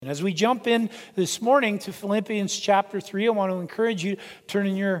And as we jump in this morning to Philippians chapter 3, I want to encourage you to turn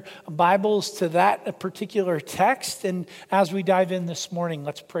in your Bibles to that particular text. And as we dive in this morning,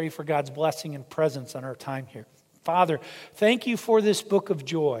 let's pray for God's blessing and presence on our time here. Father, thank you for this book of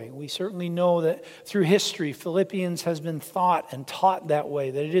joy. We certainly know that through history, Philippians has been thought and taught that way,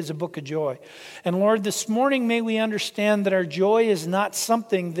 that it is a book of joy. And Lord, this morning may we understand that our joy is not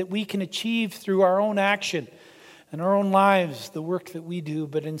something that we can achieve through our own action and our own lives, the work that we do,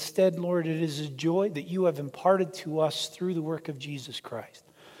 but instead, Lord, it is a joy that you have imparted to us through the work of Jesus Christ.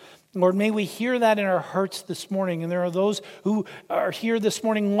 Lord, may we hear that in our hearts this morning. And there are those who are here this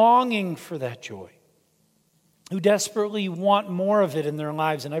morning longing for that joy, who desperately want more of it in their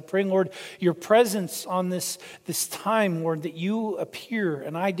lives. And I pray, Lord, your presence on this time, Lord, that you appear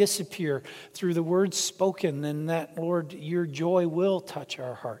and I disappear through the words spoken, and that, Lord, your joy will touch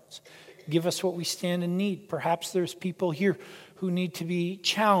our hearts. Give us what we stand in need. Perhaps there's people here who need to be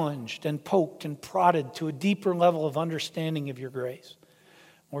challenged and poked and prodded to a deeper level of understanding of your grace.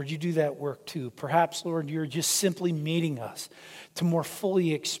 Lord, you do that work too. Perhaps, Lord, you're just simply meeting us to more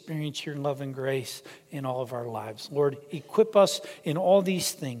fully experience your love and grace in all of our lives. Lord, equip us in all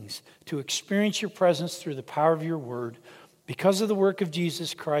these things to experience your presence through the power of your word because of the work of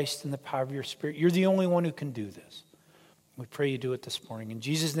Jesus Christ and the power of your Spirit. You're the only one who can do this. We pray you do it this morning. In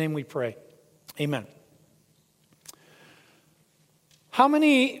Jesus' name we pray. Amen. How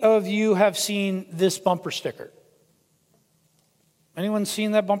many of you have seen this bumper sticker? Anyone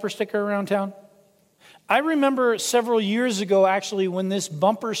seen that bumper sticker around town? I remember several years ago, actually, when this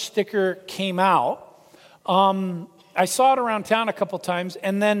bumper sticker came out. I saw it around town a couple times,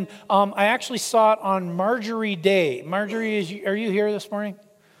 and then I actually saw it on Marjorie Day. Marjorie, are you here this morning?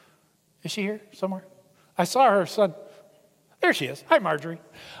 Is she here somewhere? I saw her son. There she is. Hi, Marjorie.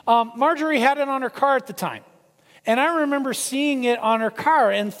 Marjorie had it on her car at the time. And I remember seeing it on her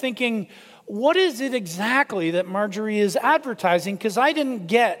car and thinking, what is it exactly that Marjorie is advertising? Because I didn't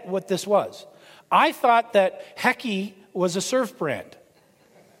get what this was. I thought that Hecky was a surf brand.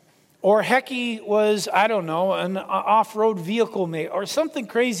 Or Hecky was, I don't know, an off-road vehicle mate or something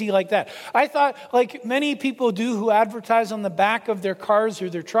crazy like that. I thought, like many people do who advertise on the back of their cars or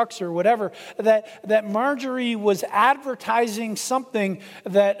their trucks or whatever, that Marjorie was advertising something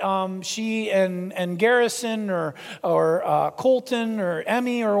that she and Garrison or Colton or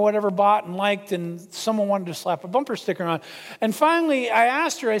Emmy or whatever bought and liked, and someone wanted to slap a bumper sticker on. And finally, I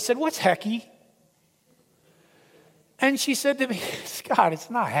asked her, I said, what's Hecky? And she said to me, Scott, it's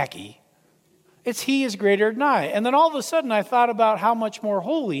not Hecky. It's he is greater than I. And then all of a sudden I thought about how much more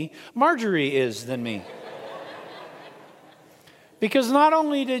holy Marjorie is than me. Because not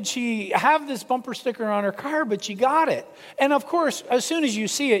only did she have this bumper sticker on her car, but she got it. And of course, as soon as you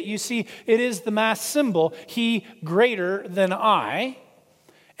see it is the Mass symbol, he greater than I.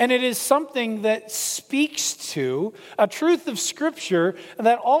 And it is something that speaks to a truth of Scripture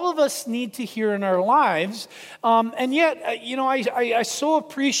that all of us need to hear in our lives. And yet, I so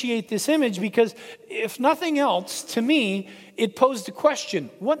appreciate this image because if nothing else, to me, it posed a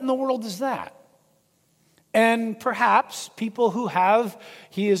question. What in the world is that? And perhaps people who have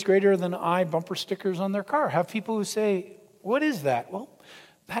 "He is greater than I" bumper stickers on their car have people who say, what is that? Well,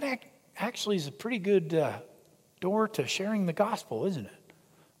 that actually is a pretty good door to sharing the gospel, isn't it?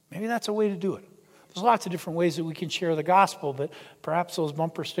 Maybe that's a way to do it. There's lots of different ways that we can share the gospel, but perhaps those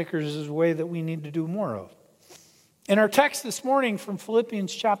bumper stickers is a way that we need to do more of. In our text this morning from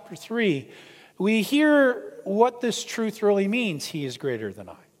Philippians chapter 3, we hear what this truth really means, he is greater than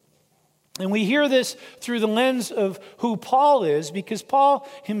I. And we hear this through the lens of who Paul is, because Paul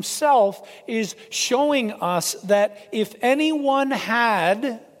himself is showing us that if anyone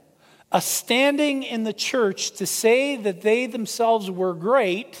had a standing in the church to say that they themselves were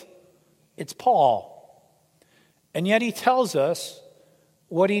great, it's Paul. And yet he tells us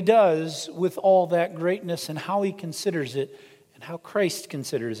what he does with all that greatness and how he considers it and how Christ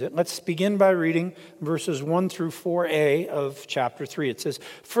considers it. Let's begin by reading verses 1 through 4a of chapter 3. It says,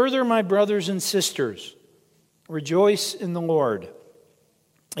 "Further, my brothers and sisters, rejoice in the Lord.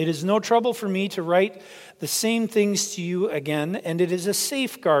 It is no trouble for me to write the same things to you again, and it is a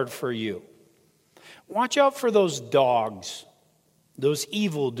safeguard for you. Watch out for those dogs, those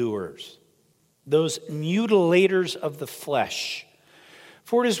evildoers, those mutilators of the flesh.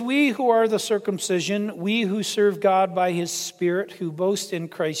 For it is we who are the circumcision, we who serve God by his Spirit, who boast in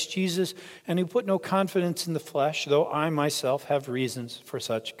Christ Jesus, and who put no confidence in the flesh, though I myself have reasons for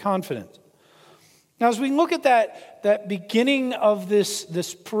such confidence." Now, as we look at that beginning of this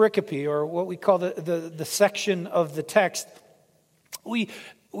pericope, or what we call the section of the text, we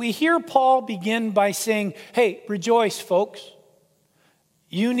hear Paul begin by saying, hey, rejoice, folks.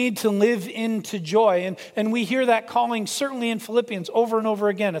 You need to live into joy. And we hear that calling certainly in Philippians over and over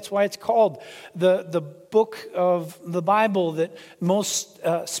again. That's why it's called the book of the Bible that most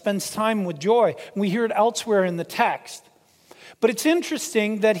spends time with joy. And we hear it elsewhere in the text. But it's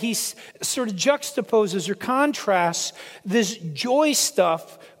interesting that he sort of juxtaposes or contrasts this joy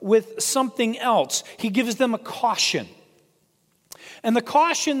stuff with something else. He gives them a caution. And the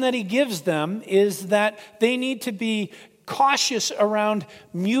caution that he gives them is that they need to be cautious around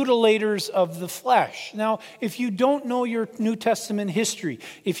mutilators of the flesh. Now, if you don't know your New Testament history,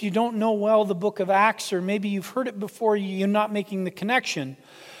 if you don't know well the book of Acts, or maybe you've heard it before, you're not making the connection,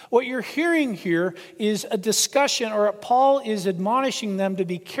 what you're hearing here is a discussion, or Paul is admonishing them to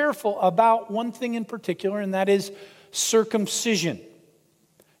be careful about one thing in particular, and that is circumcision.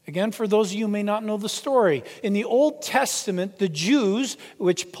 Again, for those of you who may not know the story, in the Old Testament, the Jews,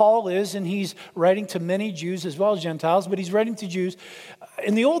 which Paul is, and he's writing to many Jews as well as Gentiles, but he's writing to Jews.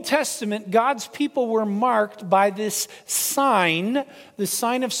 In the Old Testament, God's people were marked by this sign, the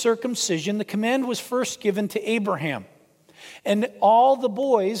sign of circumcision. The command was first given to Abraham. And all the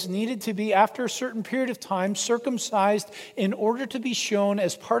boys needed to be, after a certain period of time, circumcised in order to be shown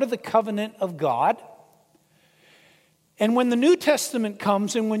as part of the covenant of God. And when the New Testament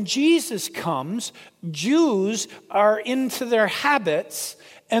comes and when Jesus comes, Jews are into their habits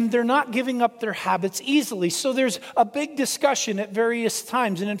and they're not giving up their habits easily. So there's a big discussion at various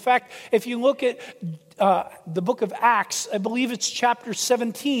times. And in fact, if you look at the book of Acts, I believe it's chapter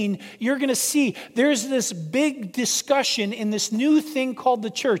 17, you're going to see there's this big discussion in this new thing called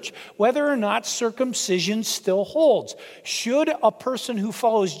the church, whether or not circumcision still holds. Should a person who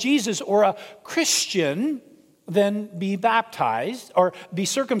follows Jesus or a Christian then be baptized or be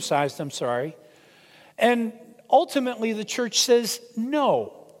circumcised, And ultimately the church says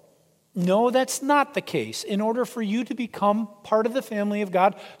no. No, that's not the case. In order for you to become part of the family of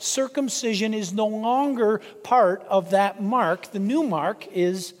God, circumcision is no longer part of that mark. The new mark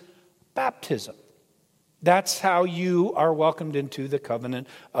is baptism. That's how you are welcomed into the covenant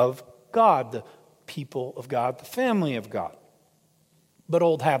of God, the people of God, the family of God. But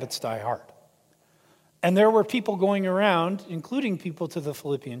old habits die hard. And there were people going around, including people to the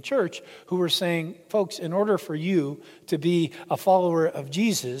Philippian church, who were saying, folks, in order for you to be a follower of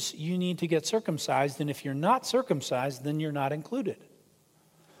Jesus, you need to get circumcised. And if you're not circumcised, then you're not included.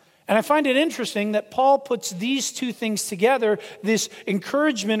 And I find it interesting that Paul puts these two things together, this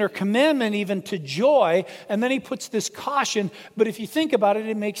encouragement or commandment even to joy, and then he puts this caution. But if you think about it,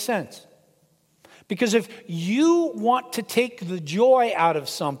 it makes sense. Because if you want to take the joy out of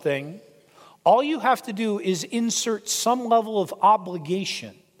something, all you have to do is insert some level of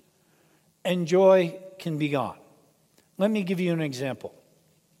obligation, and joy can be gone. Let me give you an example.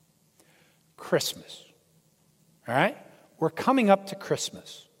 Christmas. All right? We're coming up to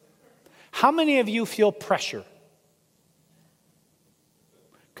Christmas. How many of you feel pressure?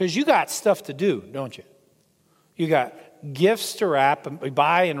 Because you got stuff to do, don't you? You got gifts to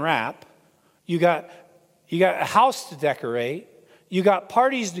buy and wrap. You got a house to decorate. You got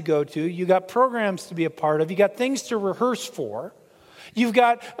parties to go to. You got programs to be a part of. You got things to rehearse for. You've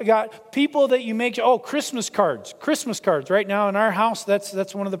got people that you make. Oh, Christmas cards. Christmas cards. Right now in our house,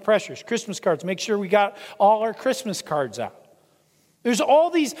 that's one of the pressures. Christmas cards. Make sure we got all our Christmas cards out. There's all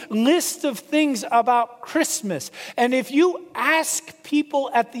these lists of things about Christmas. And if you ask people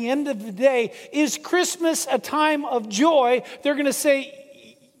at the end of the day, is Christmas a time of joy? They're going to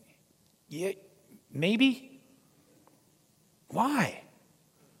say, yeah, maybe. Why?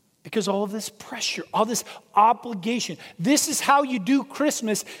 Because all of this pressure, all this obligation. This is how you do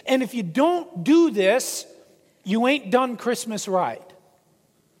Christmas. And if you don't do this, you ain't done Christmas right.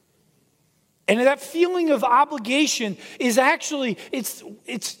 And that feeling of obligation is actually,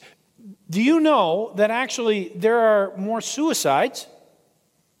 do you know that actually there are more suicides?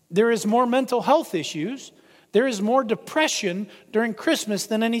 There is more mental health issues. There is more depression during Christmas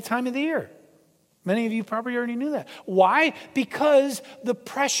than any time of the year. Many of you probably already knew that. Why? Because the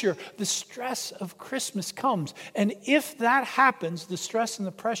pressure, the stress of Christmas comes. And if that happens, the stress and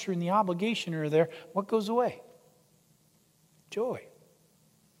the pressure and the obligation are there, what goes away? Joy.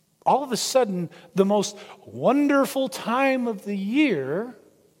 All of a sudden, the most wonderful time of the year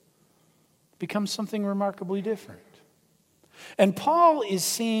becomes something remarkably different. And Paul is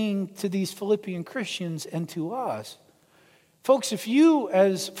saying to these Philippian Christians and to us, folks, if you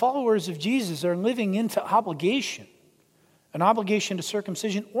as followers of Jesus are living into obligation, an obligation to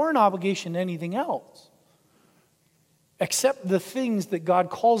circumcision or an obligation to anything else, except the things that God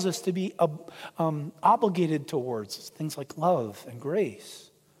calls us to be obligated towards, things like love and grace,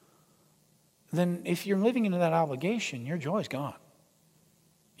 then if you're living into that obligation, your joy is gone.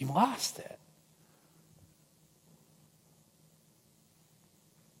 You lost it.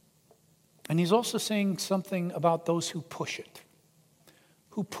 And he's also saying something about those who push it,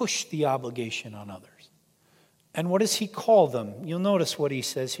 who push the obligation on others. And what does he call them? You'll notice what he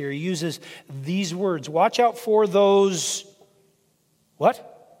says here. He uses these words. Watch out for those,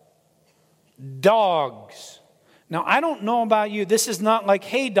 what? Dogs. Now, I don't know about you. This is not like,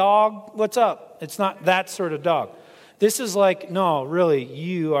 hey, dog, what's up? It's not that sort of dog. This is like, no, really,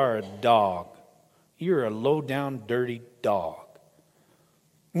 you are a dog. You're a low-down, dirty dog.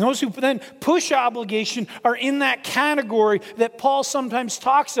 And those who then push obligation are in that category that Paul sometimes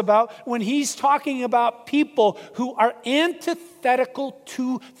talks about when he's talking about people who are antithetical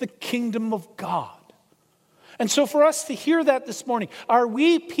to the kingdom of God. And so for us to hear that this morning, are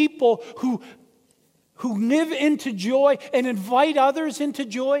we people who live into joy and invite others into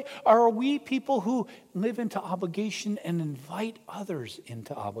joy? Or are we people who live into obligation and invite others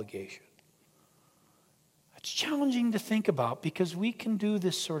into obligation? It's challenging to think about because we can do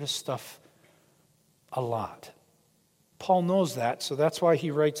this sort of stuff a lot. Paul knows that, so that's why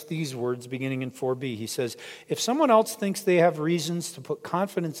he writes these words beginning in 4b. He says, if someone else thinks they have reasons to put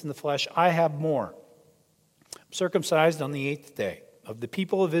confidence in the flesh, I have more. I'm circumcised on the 8th day, of the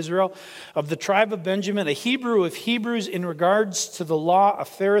people of Israel, of the tribe of Benjamin, a Hebrew of Hebrews, in regards to the law, a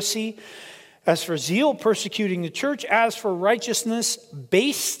Pharisee. As for zeal, persecuting the church. As for righteousness,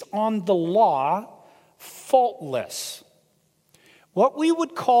 based on the law, faultless. What we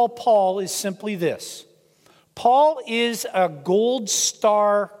would call Paul is simply this. Paul is a gold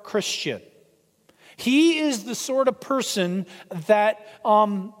star Christian. He is the sort of person that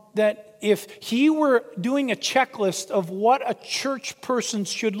if he were doing a checklist of what a church person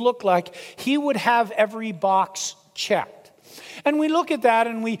should look like, he would have every box checked. And we look at that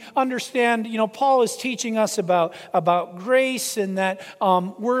and we understand, Paul is teaching us about grace and that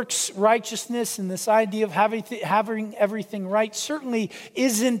works righteousness, and this idea of having everything right certainly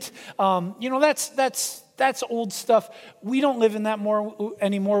isn't, that's old stuff. We don't live in that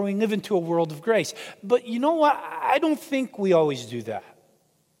anymore. We live into a world of grace. But you know what? I don't think we always do that.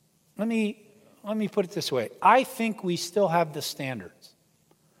 Let me put it this way. I think we still have the standards.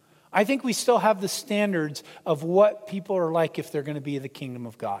 I think we still have the standards of what people are like if they're going to be in the kingdom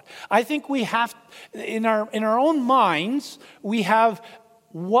of God. I think we have, in our own minds, we have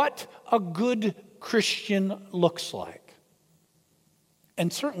what a good Christian looks like.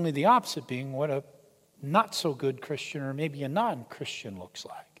 And certainly the opposite being what a not so good Christian or maybe a non-Christian looks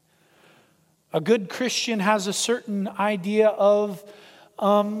like. A good Christian has a certain idea of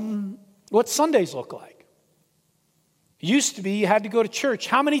what Sundays look like. It used to be you had to go to church.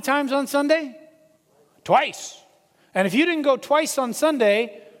 How many times on Sunday? Twice. And if you didn't go twice on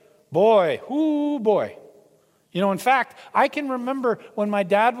Sunday, boy. In fact, I can remember when my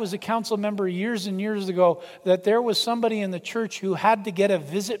dad was a council member years and years ago that there was somebody in the church who had to get a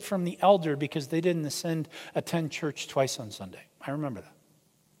visit from the elder because they didn't attend church twice on Sunday. I remember that.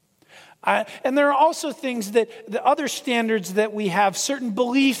 And there are also things the other standards that we have, certain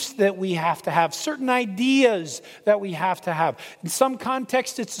beliefs that we have to have, certain ideas that we have to have. In some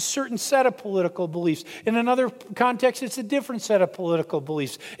context, it's a certain set of political beliefs. In another context, it's a different set of political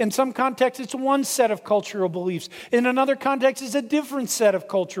beliefs. In some context, it's one set of cultural beliefs. In another context, it's a different set of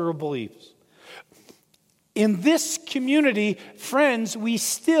cultural beliefs. In this community, friends, we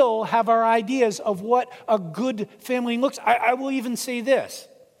still have our ideas of what a good family looks. I will even say this.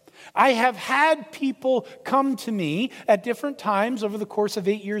 I have had people come to me at different times over the course of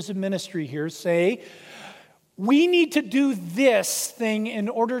 8 years of ministry here say, we need to do this thing in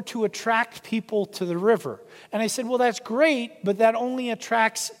order to attract people to the river. And I said, well, that's great, but that only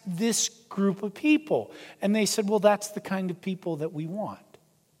attracts this group of people. And they said, well, that's the kind of people that we want.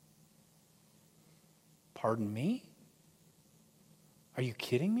 Pardon me? Are you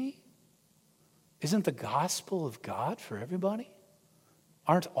kidding me? Isn't the gospel of God for everybody?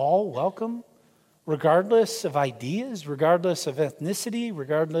 Aren't all welcome, regardless of ideas, regardless of ethnicity,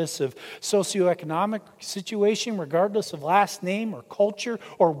 regardless of socioeconomic situation, regardless of last name or culture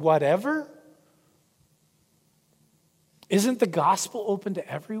or whatever? Isn't the gospel open to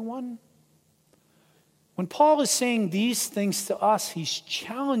everyone? When Paul is saying these things to us, he's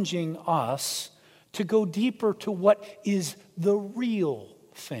challenging us to go deeper to what is the real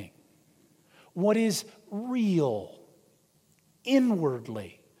thing. What is real.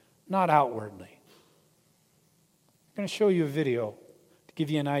 Inwardly, not outwardly. I'm going to show you a video to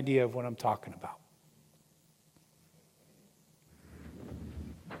give you an idea of what I'm talking about.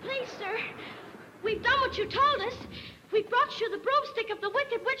 Please, sir, we've done what you told us. We brought you the broomstick of the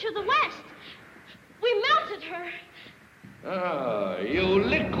Wicked Witch of the West. We melted her. Oh, you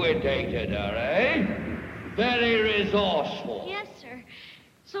liquidated her, eh? Very resourceful. Yes, sir.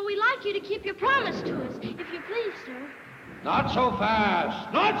 So we'd like you to keep your promise to us, if you please, sir. Not so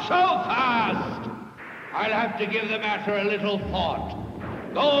fast. Not so fast. I'll have to give the matter a little thought.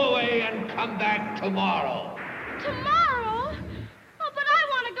 Go away and come back tomorrow. Tomorrow? Oh, but I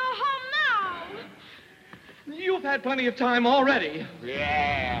want to go home now. You've had plenty of time already.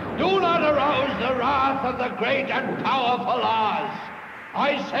 Yeah. Do not arouse the wrath of the great and powerful Oz.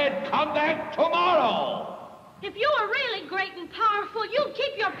 I said come back tomorrow. If you were really great and powerful, you'd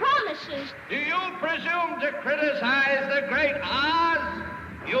keep your promises. Do you presume to criticize the great Oz?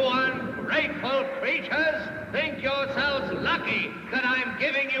 You ungrateful creatures think yourselves lucky that I'm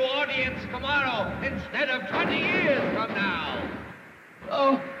giving you audience tomorrow instead of 20 years from now.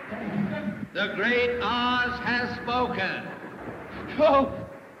 Oh, The great Oz has spoken. oh,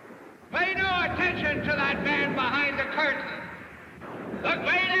 Pay no attention to that man behind the curtain. The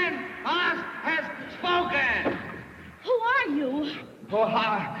great Oz has spoken. Who are you? Oh,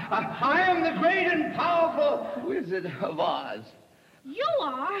 I am the great and powerful Wizard of Oz. You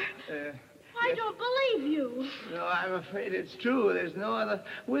are? I don't believe you. No, I'm afraid it's true. There's no other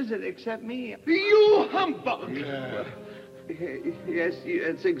wizard except me. you humbug! Yes,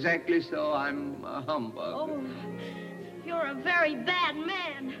 it's exactly so. I'm a humbug. Oh, you're a very bad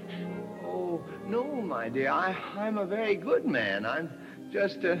man. Oh, no, my dear. I'm a very good man. I'm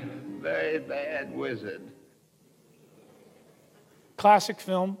just a very bad wizard. Classic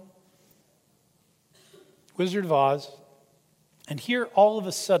film, Wizard of Oz. And here, all of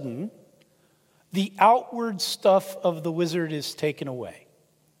a sudden, the outward stuff of the wizard is taken away.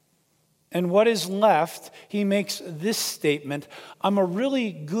 And what is left, he makes this statement, I'm a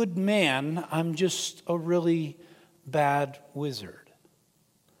really good man, I'm just a really bad wizard.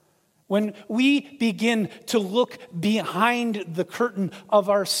 When we begin to look behind the curtain of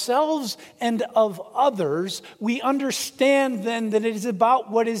ourselves and of others, we understand then that it is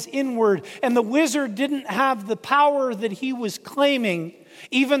about what is inward. And the wizard didn't have the power that he was claiming,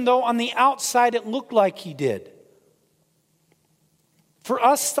 even though on the outside it looked like he did. For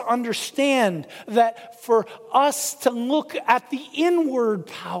us to understand that, for us to look at the inward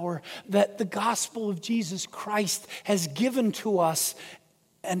power that the gospel of Jesus Christ has given to us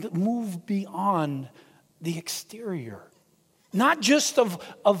and move beyond the exterior. Not just of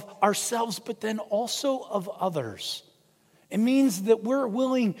ourselves, but then also of others. It means that we're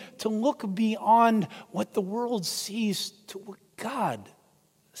willing to look beyond what the world sees to what God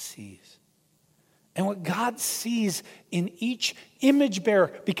sees. And what God sees in each image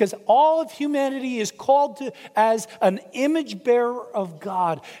bearer, because all of humanity is called to as an image bearer of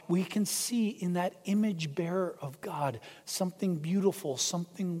God. We can see in that image bearer of God something beautiful,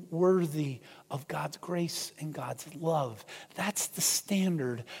 something worthy of God's grace and God's love. That's the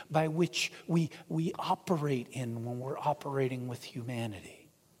standard by which we operate in when we're operating with humanity.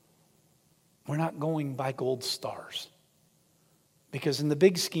 We're not going by gold stars. Because in the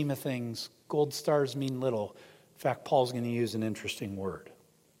big scheme of things, gold stars mean little. In fact, Paul's going to use an interesting word.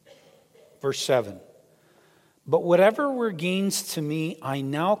 Verse 7. But whatever were gains to me, I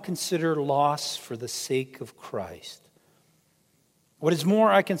now consider loss for the sake of Christ. What is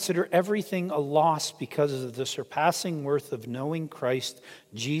more, I consider everything a loss because of the surpassing worth of knowing Christ,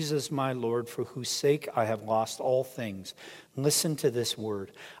 Jesus my Lord, for whose sake I have lost all things. Listen to this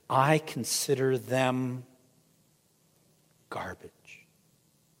word. I consider them garbage,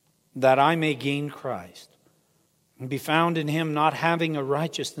 that I may gain Christ and be found in him, not having a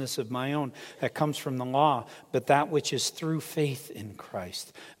righteousness of my own that comes from the law, but that which is through faith in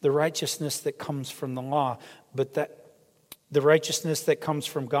Christ. The righteousness that comes from the law, but that the righteousness that comes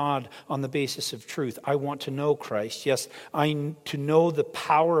from God on the basis of truth. I want to know Christ. Yes, to know the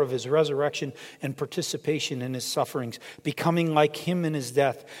power of his resurrection and participation in his sufferings, becoming like him in his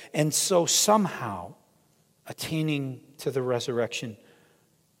death, and so somehow attaining to the resurrection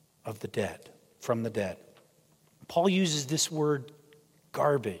of the dead, from the dead. Paul uses this word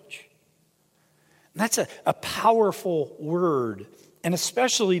garbage. And that's a powerful word. And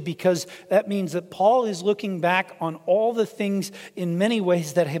especially because that means that Paul is looking back on all the things in many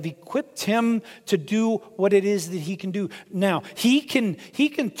ways that have equipped him to do what it is that he can do. Now, he can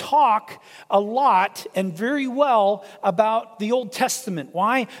talk a lot and very well about the Old Testament.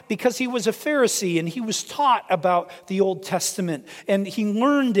 Why? Because he was a Pharisee and he was taught about the Old Testament and he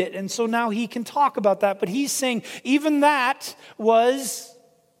learned it. And so now he can talk about that. But he's saying even that was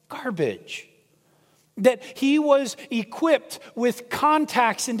garbage. that he was equipped with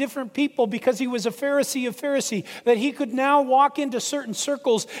contacts in different people because he was a Pharisee of Pharisee, that he could now walk into certain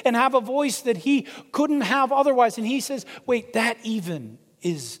circles and have a voice that he couldn't have otherwise. And he says, wait, that even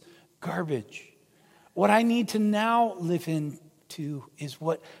is garbage. What I need to now live into is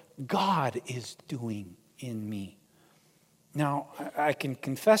what God is doing in me. Now, I can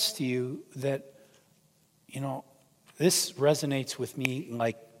confess to you that, this resonates with me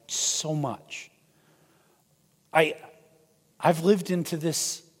like so much. I've lived into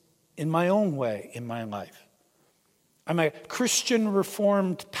this in my own way in my life. I'm a Christian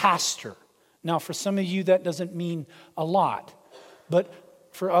Reformed pastor. Now, for some of you, that doesn't mean a lot. But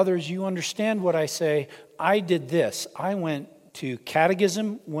for others, you understand what I say. I did this. I went to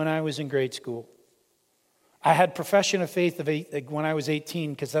catechism when I was in grade school. I had profession of faith when I was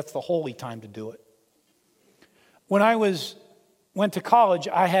 18 because that's the holy time to do it. When I went to college,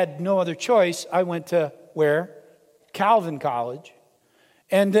 I had no other choice. I went to where? Calvin College.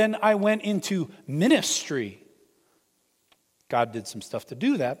 And then I went into ministry. God did some stuff to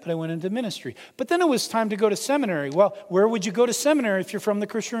do that, but I went into ministry. But then it was time to go to seminary. Well, where would you go to seminary if you're from the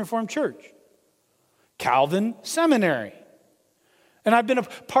Christian Reformed Church? Calvin Seminary. And I've been a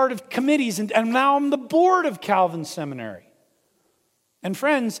part of committees, and now I'm the board of Calvin Seminary. And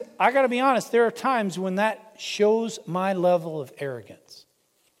friends, I got to be honest, there are times when that shows my level of arrogance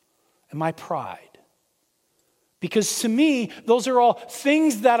and my pride. Because to me, those are all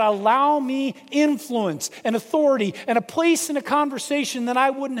things that allow me influence and authority and a place in a conversation that I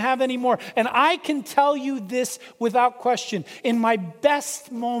wouldn't have anymore. And I can tell you this without question. In my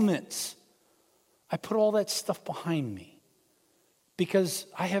best moments, I put all that stuff behind me. Because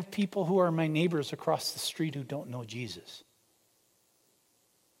I have people who are my neighbors across the street who don't know Jesus.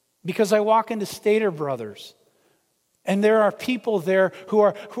 Because I walk into Stater Brothers, and there are people there who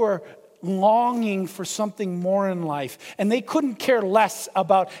are longing for something more in life. And they couldn't care less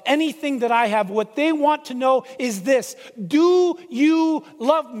about anything that I have. What they want to know is this: do you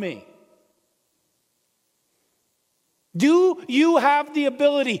love me? Do you have the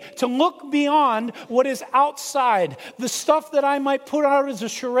ability to look beyond what is outside, the stuff that I might put out as a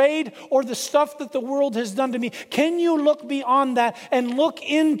charade or the stuff that the world has done to me? Can you look beyond that and look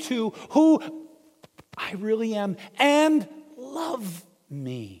into who I really am and love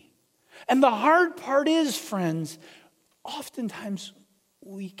me? And the hard part is, friends, oftentimes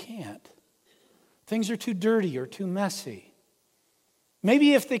we can't. Things are too dirty or too messy.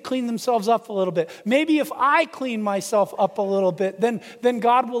 Maybe if they clean themselves up a little bit, maybe if I clean myself up a little bit, then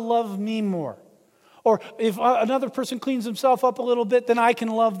God will love me more. Or if another person cleans himself up a little bit, then I can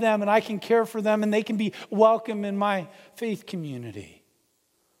love them and I can care for them and they can be welcome in my faith community.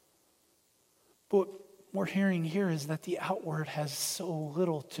 But what we're hearing here is that the outward has so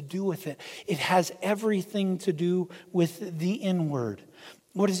little to do with it. It has everything to do with the inward.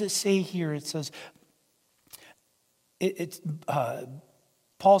 What does it say here? It says,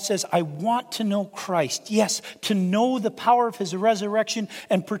 Paul says, I want to know Christ. Yes, to know the power of his resurrection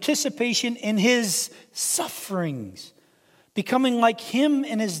and participation in his sufferings, becoming like him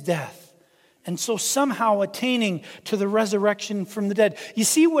in his death, and so somehow attaining to the resurrection from the dead. You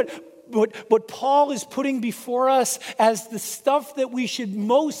see what Paul is putting before us as the stuff that we should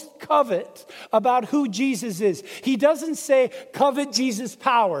most covet about who Jesus is. He doesn't say covet Jesus'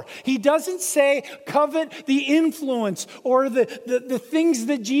 power. He doesn't say covet the influence or the things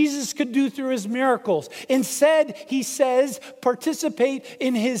that Jesus could do through his miracles. Instead, he says participate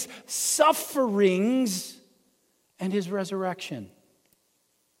in his sufferings and his resurrection.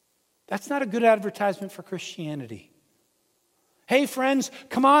 That's not a good advertisement for Christianity. Hey friends,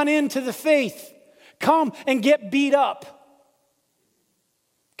 come on into the faith. Come and get beat up.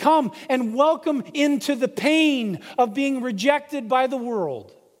 Come and welcome into the pain of being rejected by the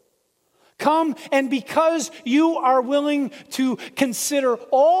world. Come, and because you are willing to consider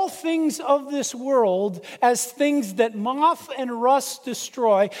all things of this world as things that moth and rust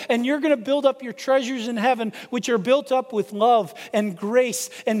destroy, and you're going to build up your treasures in heaven, which are built up with love and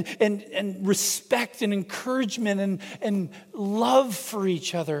grace and respect and encouragement and love for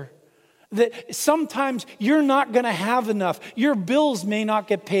each other, that sometimes you're not going to have enough. Your bills may not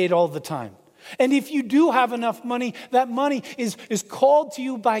get paid all the time. And if you do have enough money, that money is called to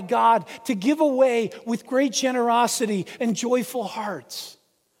you by God to give away with great generosity and joyful hearts.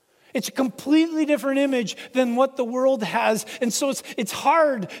 It's a completely different image than what the world has. And so it's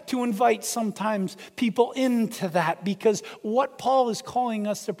hard to invite sometimes people into that, because what Paul is calling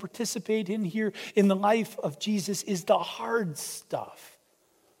us to participate in here in the life of Jesus is the hard stuff.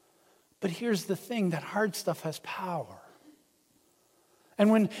 But here's the thing, that hard stuff has power. And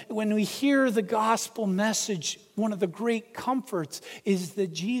when we hear the gospel message, one of the great comforts is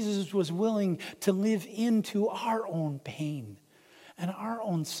that Jesus was willing to live into our own pain and our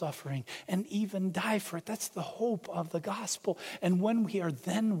own suffering and even die for it. That's the hope of the gospel. And when we are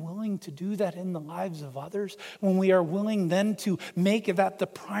then willing to do that in the lives of others, when we are willing then to make that the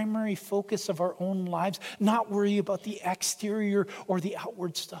primary focus of our own lives, not worry about the exterior or the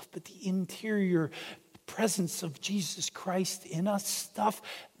outward stuff, but the interior presence of Jesus Christ in us stuff,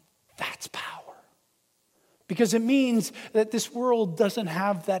 that's power. Because it means that this world doesn't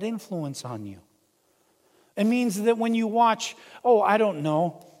have that influence on you. It means that when you watch,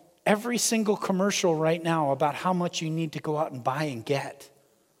 every single commercial right now about how much you need to go out and buy and get,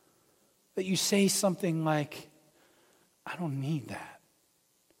 that you say something like, I don't need that.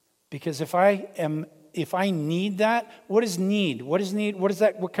 Because if I need that, what is need? What is need? What is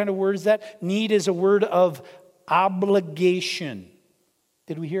that? What kind of word is that? Need is a word of obligation.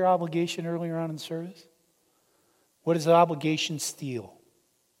 Did we hear obligation earlier on in the service? What does obligation steal?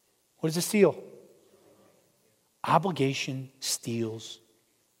 What does it steal? Obligation steals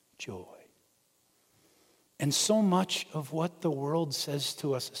joy. And so much of what the world says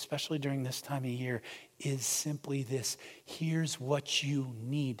to us, especially during this time of year, is simply this: here's what you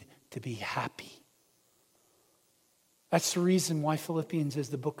need to be happy. That's the reason why Philippians is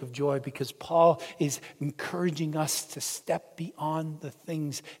the book of joy, because Paul is encouraging us to step beyond the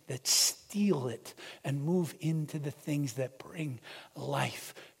things that steal it and move into the things that bring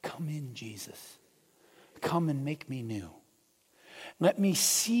life. Come in, Jesus. Come and make me new. Let me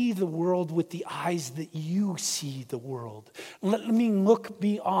see the world with the eyes that you see the world. Let me look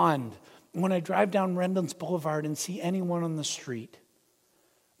beyond. When I drive down Redlands Boulevard and see anyone on the street,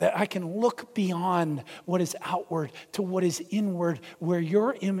 that I can look beyond what is outward to what is inward, where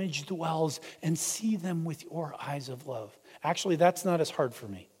your image dwells, and see them with your eyes of love. Actually, that's not as hard for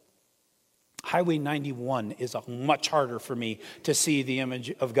me. Highway 91 is much harder for me to see the image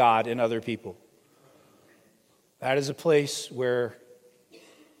of God in other people. That is a place where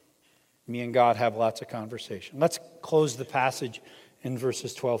me and God have lots of conversation. Let's close the passage in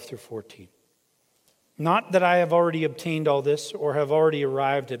verses 12 through 14. Not that I have already obtained all this or have already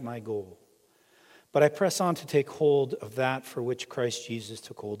arrived at my goal, but I press on to take hold of that for which Christ Jesus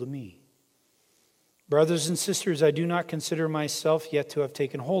took hold of me. Brothers and sisters, I do not consider myself yet to have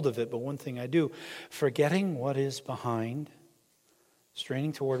taken hold of it, but one thing I do, forgetting what is behind,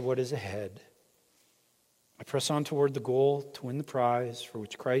 straining toward what is ahead, I press on toward the goal to win the prize for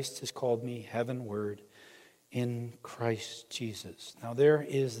which Christ has called me heavenward in Christ Jesus. Now there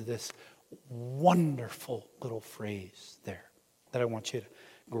is this wonderful little phrase there that I want you to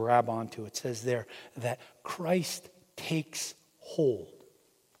grab onto. It says there that Christ takes hold.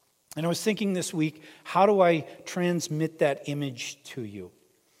 And I was thinking this week, how do I transmit that image to you?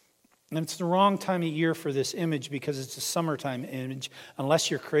 And it's the wrong time of year for this image because it's a summertime image, unless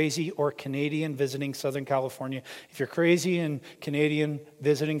you're crazy or Canadian visiting Southern California. If you're crazy and Canadian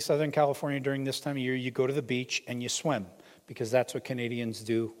visiting Southern California during this time of year, you go to the beach and you swim, because that's what Canadians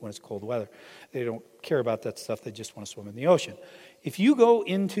do when it's cold weather. They don't care about that stuff. They just want to swim in the ocean. If you go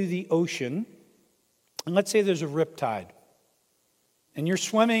into the ocean, and let's say there's a riptide, and you're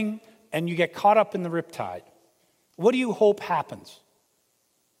swimming and you get caught up in the riptide, what do you hope happens?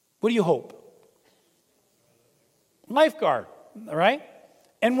 What do you hope? Lifeguard, all right?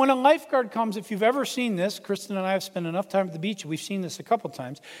 And when a lifeguard comes, if you've ever seen this, Kristen and I have spent enough time at the beach, we've seen this a couple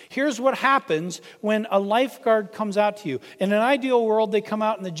times. Here's what happens when a lifeguard comes out to you. In an ideal world, they come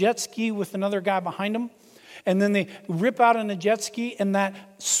out in the jet ski with another guy behind them, and then they rip out on a jet ski, and that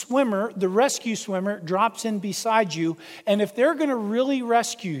swimmer, the rescue swimmer, drops in beside you. And if they're going to really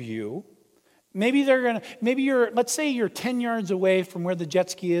rescue you, let's say you're 10 yards away from where the jet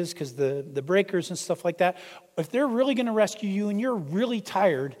ski is, because the breakers and stuff like that. If they're really going to rescue you and you're really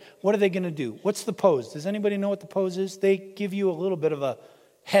tired, what are they going to do? What's the pose? Does anybody know what the pose is? They give you a little bit of a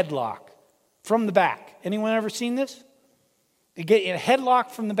headlock from the back. Anyone ever seen this? They get a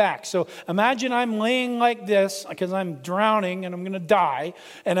headlock from the back. So imagine I'm laying like this because I'm drowning and I'm going to die.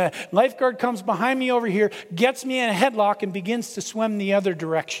 And a lifeguard comes behind me over here, gets me in a headlock and begins to swim the other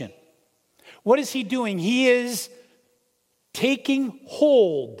direction. What is he doing? He is taking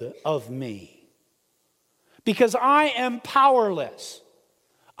hold of me because I am powerless.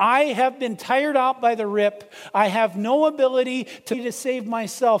 I have been tired out by the rip. I have no ability to save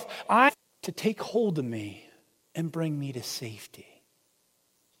myself. To take hold of me and bring me to safety.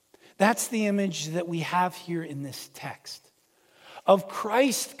 That's the image that we have here in this text of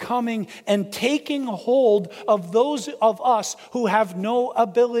Christ coming and taking hold of those of us who have no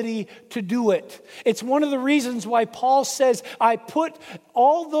ability to do it. It's one of the reasons why Paul says, I put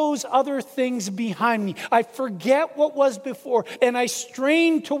all those other things behind me. I forget what was before, and I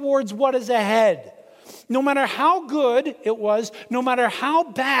strain towards what is ahead. No matter how good it was, no matter how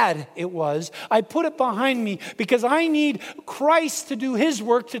bad it was, I put it behind me because I need Christ to do his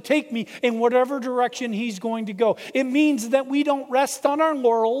work to take me in whatever direction he's going to go. It means that we don't rest on our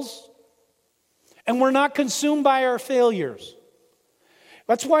laurels and we're not consumed by our failures.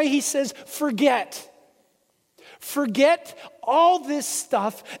 That's why he says, forget. Forget all this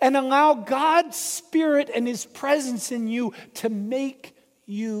stuff and allow God's Spirit and his presence in you to make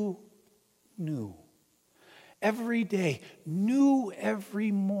you new. Every day, new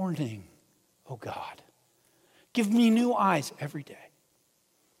every morning, oh God. Give me new eyes every day.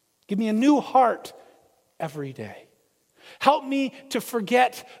 Give me a new heart every day. Help me to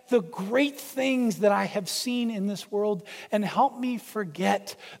forget the great things that I have seen in this world, and help me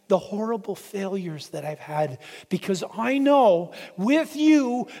forget the horrible failures that I've had, because I know with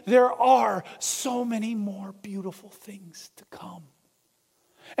you there are so many more beautiful things to come.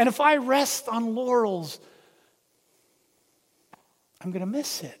 And if I rest on laurels, I'm going to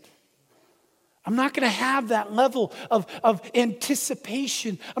miss it. I'm not going to have that level of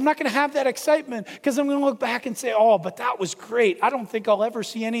anticipation. I'm not going to have that excitement because I'm going to look back and say, oh, but that was great. I don't think I'll ever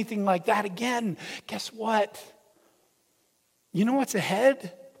see anything like that again. Guess what? You know what's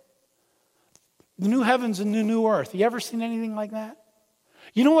ahead? The new heavens and the new earth. You ever seen anything like that?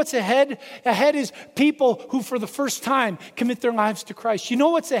 You know what's ahead? Ahead is people who for the first time commit their lives to Christ. You know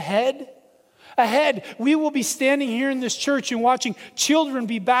what's ahead? Ahead, we will be standing here in this church and watching children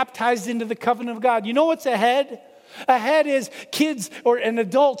be baptized into the covenant of God. You know what's ahead? Ahead is kids and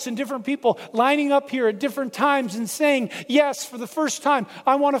adults and different people lining up here at different times and saying, yes, for the first time,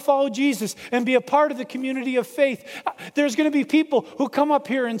 I want to follow Jesus and be a part of the community of faith. There's going to be people who come up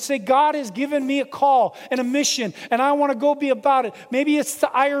here and say, God has given me a call and a mission, and I want to go be about it. Maybe it's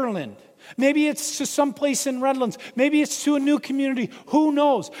to Ireland. Maybe it's to some place in Redlands. Maybe it's to a new community. Who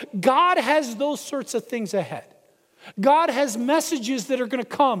knows? God has those sorts of things ahead. God has messages that are going to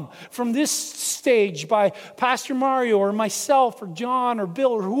come from this stage by Pastor Mario or myself or John or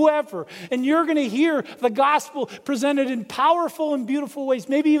Bill or whoever. And you're going to hear the gospel presented in powerful and beautiful ways.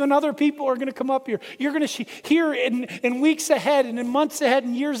 Maybe even other people are going to come up here. You're going to hear in weeks ahead and in months ahead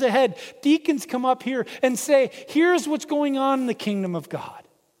and years ahead, deacons come up here and say, here's what's going on in the kingdom of God.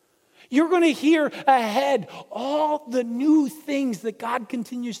 You're going to hear ahead all the new things that God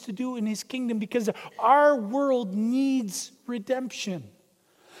continues to do in his kingdom, because our world needs redemption.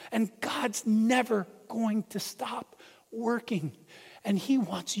 And God's never going to stop working. And he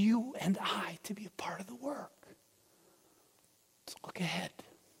wants you and I to be a part of the work. So look ahead.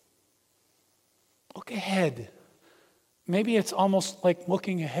 Look ahead. Maybe it's almost like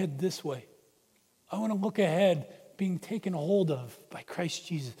looking ahead this way. I want to look ahead, being taken hold of by Christ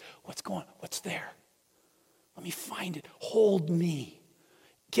Jesus. What's going on? What's there? Let me find it. Hold me.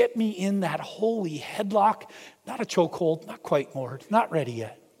 Get me in that holy headlock. Not a chokehold. Not quite, Lord. Not ready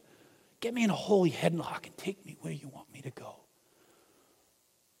yet. Get me in a holy headlock and take me where you want me to go.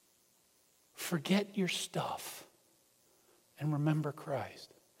 Forget your stuff and remember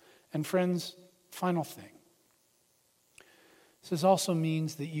Christ. And friends, final thing. This also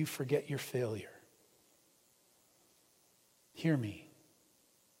means that you forget your failure. Hear me.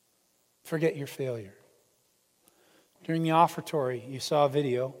 Forget your failure. During the offertory, you saw a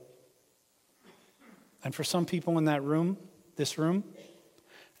video. And for some people in that room, this room,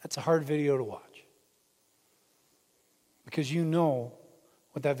 that's a hard video to watch. Because you know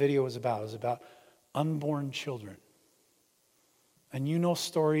what that video was about. It was about unborn children. And you know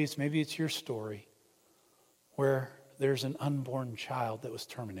stories, maybe it's your story, where there's an unborn child that was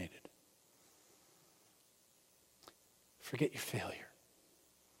terminated. Forget your failure.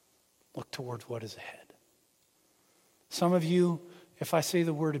 Look towards what is ahead. Some of you, if I say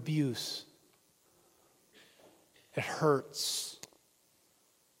the word abuse, it hurts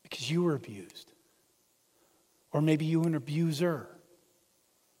because you were abused. Or maybe you were an abuser.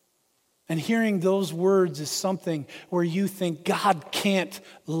 And hearing those words is something where you think, God can't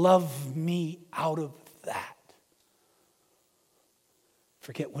love me out of that.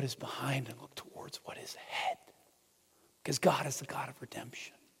 Forget what is behind and look towards what is ahead. Because God is the God of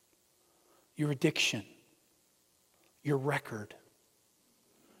redemption. Your addiction, your record,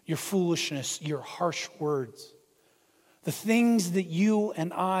 your foolishness, your harsh words, the things that you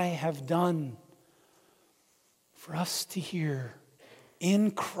and I have done, for us to hear,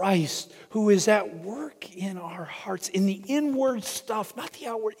 in Christ, who is at work in our hearts, in the inward stuff, not the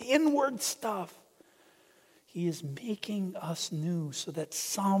outward, inward stuff. He is making us new so that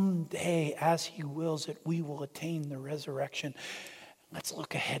someday, as he wills it, we will attain the resurrection. Let's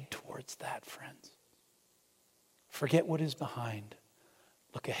look ahead towards that, friends. Forget what is behind.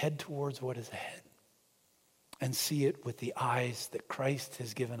 Look ahead towards what is ahead. And see it with the eyes that Christ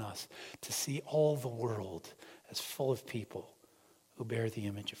has given us to see all the world as full of people who bear the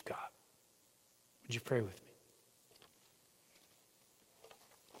image of God. Would you pray with me?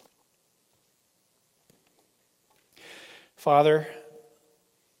 Father,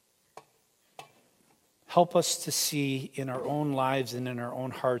 help us to see in our own lives and in our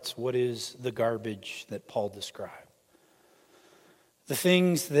own hearts what is the garbage that Paul described. The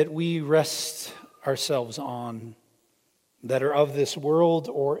things that we rest ourselves on that are of this world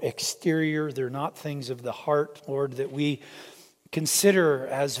or exterior, they're not things of the heart, Lord, that we consider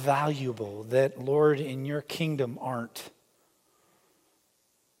as valuable, that, Lord, in your kingdom aren't.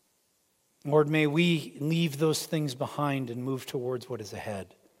 Lord, may we leave those things behind and move towards what is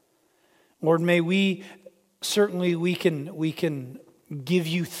ahead. Lord, may we can give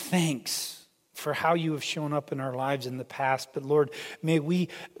you thanks for how you have shown up in our lives in the past. But Lord, may we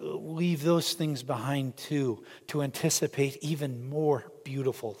leave those things behind too, to anticipate even more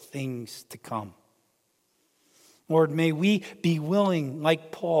beautiful things to come. Lord, may we be willing,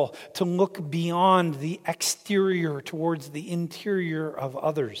 like Paul, to look beyond the exterior towards the interior of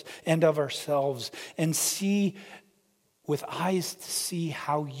others and of ourselves and see with eyes to see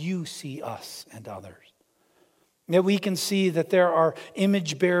how you see us and others. That we can see that there are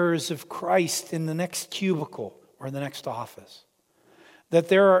image bearers of Christ in the next cubicle or the next office. That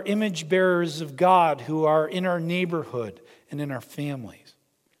there are image bearers of God who are in our neighborhood and in our families.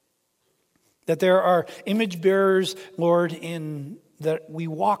 That there are image bearers, Lord, that we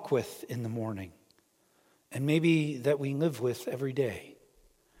walk with in the morning. And maybe that we live with every day.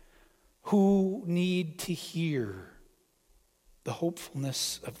 Who need to hear the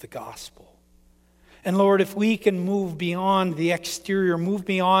hopefulness of the gospel. And Lord, if we can move beyond the exterior, move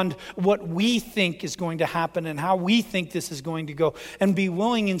beyond what we think is going to happen and how we think this is going to go, and be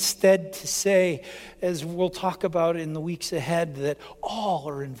willing instead to say, as we'll talk about in the weeks ahead, that all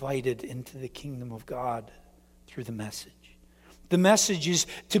are invited into the kingdom of God through the message. The message is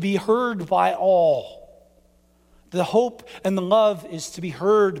to be heard by all. The hope and the love is to be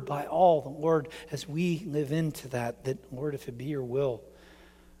heard by all. Lord, as we live into that, Lord, if it be your will,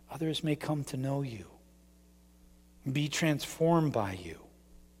 others may come to know you, be transformed by you.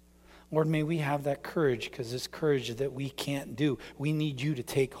 Lord, may we have that courage, because it's courage that we can't do. We need you to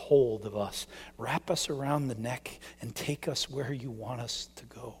take hold of us, wrap us around the neck, and take us where you want us to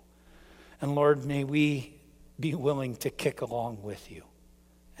go. And Lord, may we be willing to kick along with you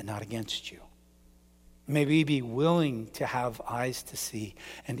and not against you. May we be willing to have eyes to see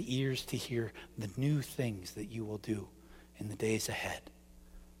and ears to hear the new things that you will do in the days ahead.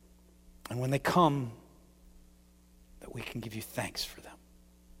 And when they come, that we can give you thanks for them.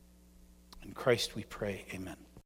 In Christ we pray, amen.